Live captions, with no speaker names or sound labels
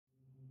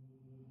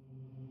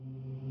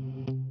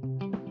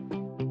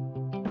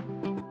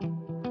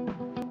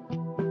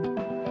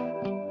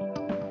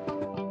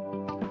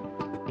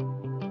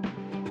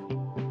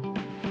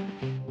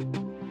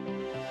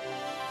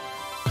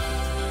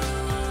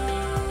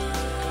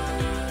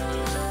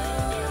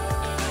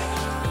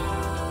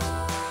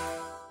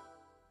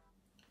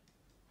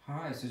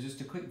so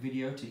just a quick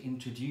video to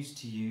introduce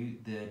to you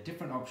the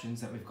different options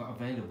that we've got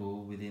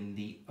available within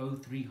the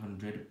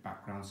O300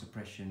 Background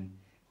Suppression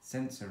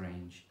sensor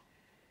range.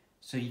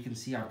 So you can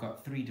see I've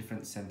got three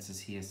different sensors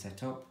here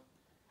set up.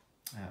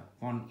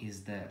 One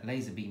is the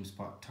laser beam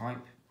spot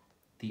type,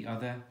 the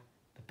other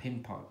the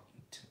pinpoint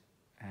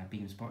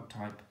beam spot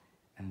type,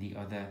 and the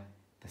other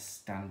the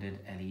standard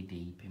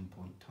LED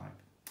pinpoint type.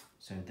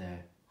 So the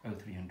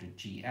O300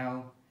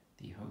 GL,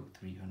 the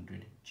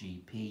O300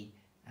 GP,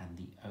 and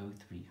the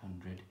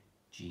O300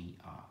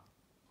 GR.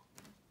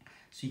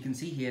 So you can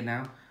see here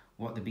now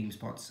what the beam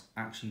spots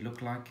actually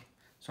look like.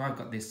 So I've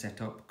got this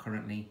set up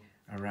currently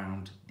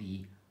around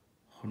the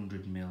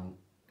 100mm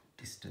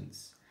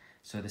distance.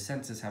 So the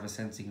sensors have a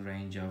sensing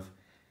range of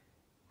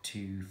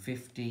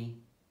 250,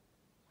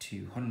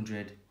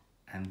 200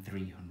 and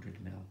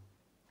 300mm.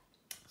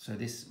 So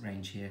this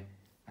range here,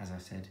 as I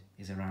said,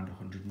 is around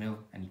 100mm,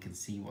 and you can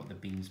see what the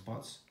beam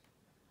spots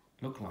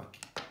look like.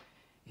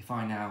 If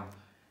I now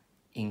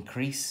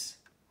increase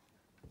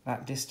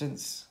that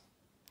distance,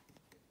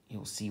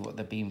 you'll see what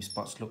the beam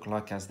spots look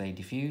like as they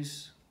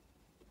diffuse.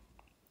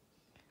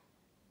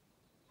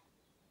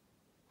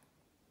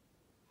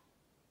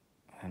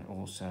 And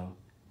also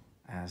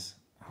as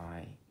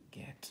I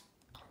get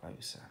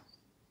closer.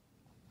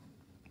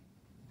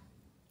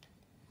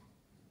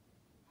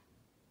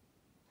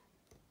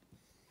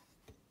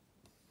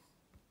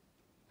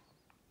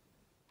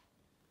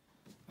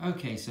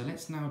 Okay, so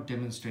let's now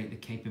demonstrate the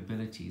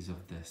capabilities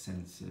of the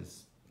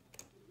sensors.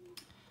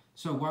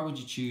 So why would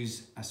you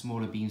choose a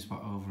smaller beam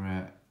spot over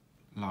a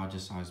larger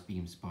size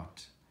beam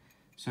spot?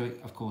 So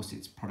of course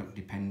it's product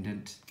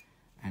dependent,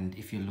 and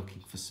if you're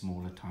looking for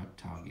smaller type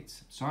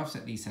targets. So I've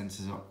set these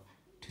sensors up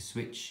to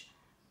switch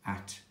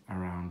at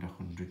around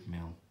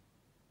 100mm,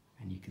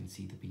 and you can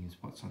see the beam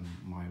spots on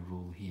my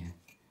rule here.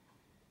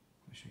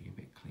 I'll show you a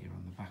bit clearer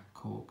on the back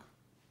cork.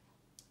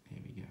 Here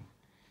we go.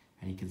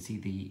 And you can see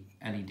the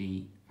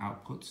LED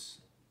outputs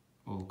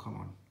all come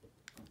on.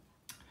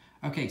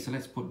 Okay, so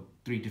let's put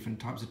three different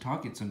types of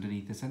targets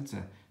underneath the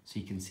sensor so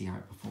you can see how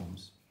it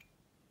performs.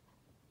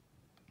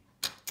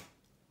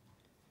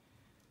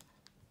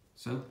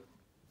 So,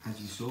 as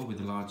you saw with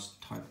the large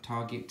type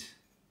target,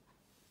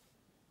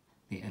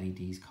 the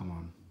LEDs come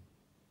on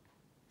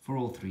for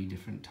all three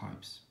different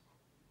types.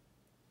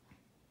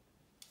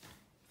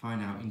 If I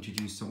now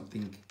introduce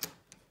something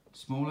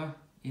smaller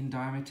in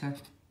diameter,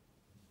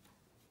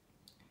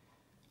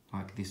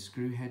 like this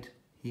screw head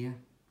here,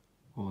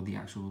 or the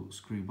actual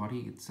screw body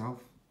itself,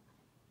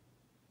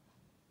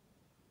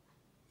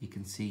 you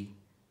can see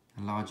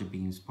a larger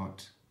beam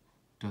spot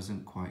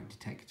doesn't quite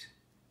detect.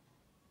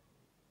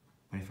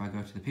 But if I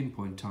go to the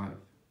pinpoint type,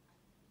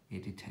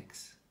 it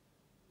detects.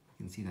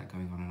 You can see that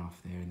going on and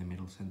off there in the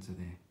middle sensor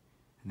there.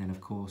 And then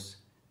of course,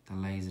 the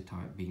laser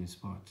type beam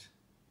spot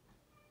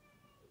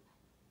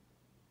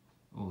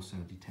also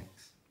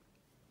detects.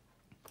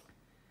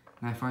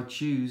 Now if I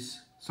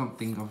choose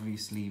something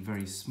obviously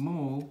very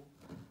small,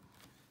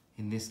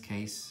 in this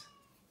case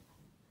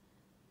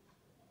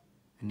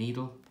a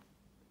needle,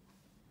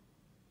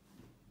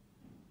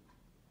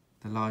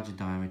 the larger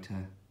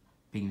diameter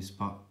beam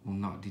spot will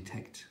not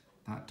detect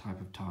that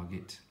type of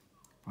target.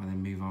 If I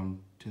then move on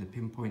to the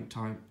pinpoint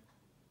type,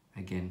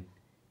 again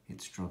it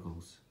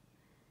struggles.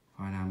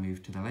 If I now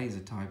move to the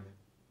laser type,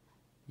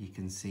 you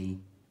can see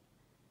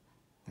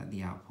that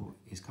the output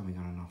is coming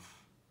on and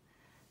off.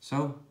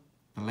 So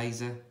the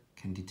laser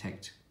can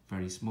detect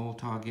very small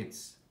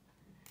targets.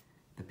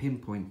 The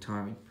pinpoint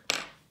type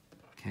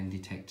can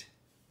detect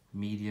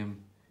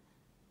medium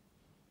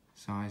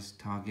sized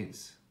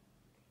targets.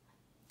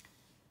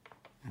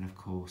 And of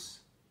course,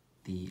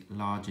 the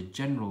larger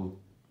general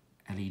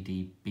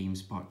LED beam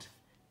spot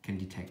can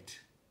detect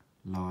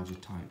larger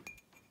type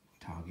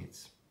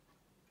targets.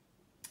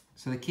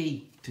 So the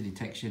key to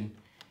detection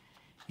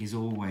is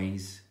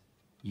always,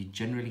 you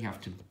generally have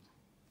to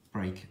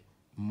break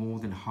more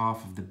than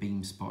half of the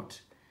beam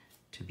spot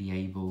to be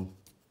able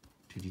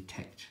to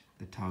detect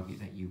the target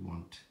that you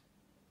want.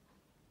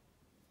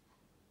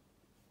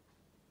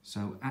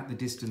 So at the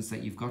distance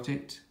that you've got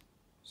it,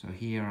 so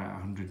here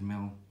at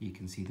 100mm, you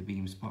can see the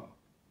beam spot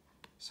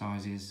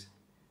sizes,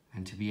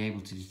 and to be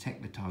able to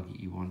detect the target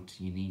you want,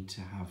 you need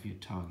to have your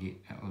target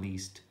at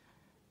least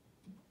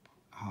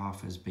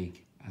half as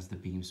big as the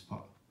beam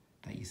spot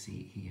that you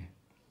see here.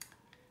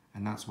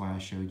 And that's why I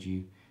showed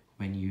you,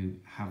 when you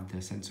have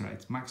the sensor at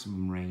its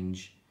maximum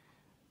range,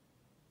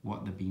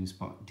 what the beam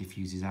spot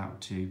diffuses out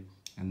to,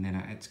 and then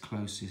at its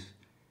closer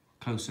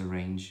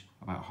range,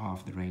 about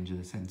half the range of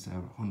the sensor,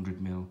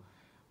 100mm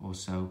or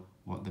so,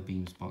 what the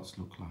beam spots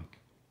look like.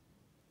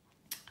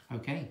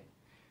 Okay.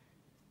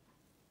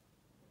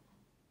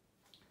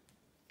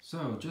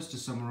 So just to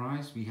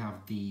summarize, we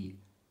have the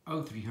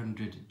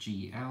O300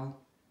 GL,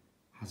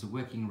 has a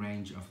working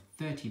range of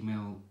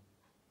 30mm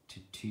to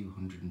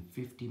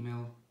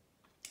 250mm.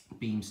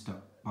 Beam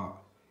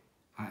spot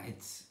at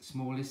its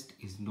smallest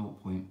is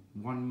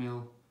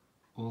 0.1mm,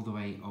 all the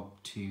way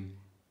up to,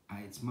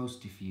 at its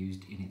most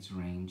diffused in its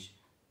range,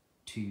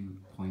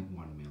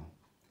 2.1mm.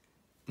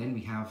 Then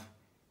we have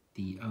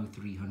the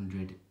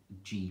O300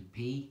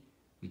 GP,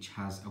 which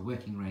has a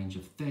working range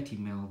of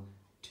 30mm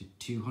to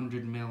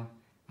 200mm,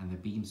 and the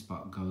beam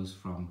spot goes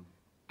from,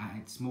 at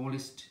its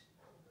smallest,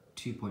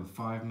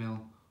 2.5mm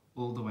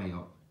all the way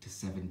up to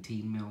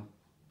 17mm.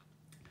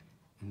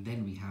 And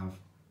then we have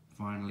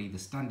finally the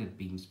standard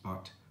beam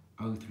spot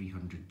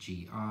O300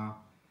 GR,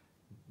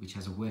 which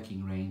has a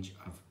working range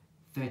of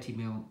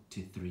 30mm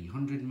to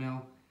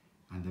 300mm,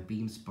 and the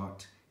beam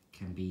spot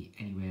can be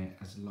anywhere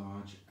as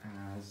large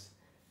as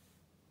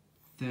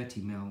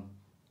 30mm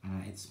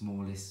and at its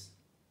smallest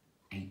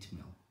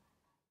 8mm.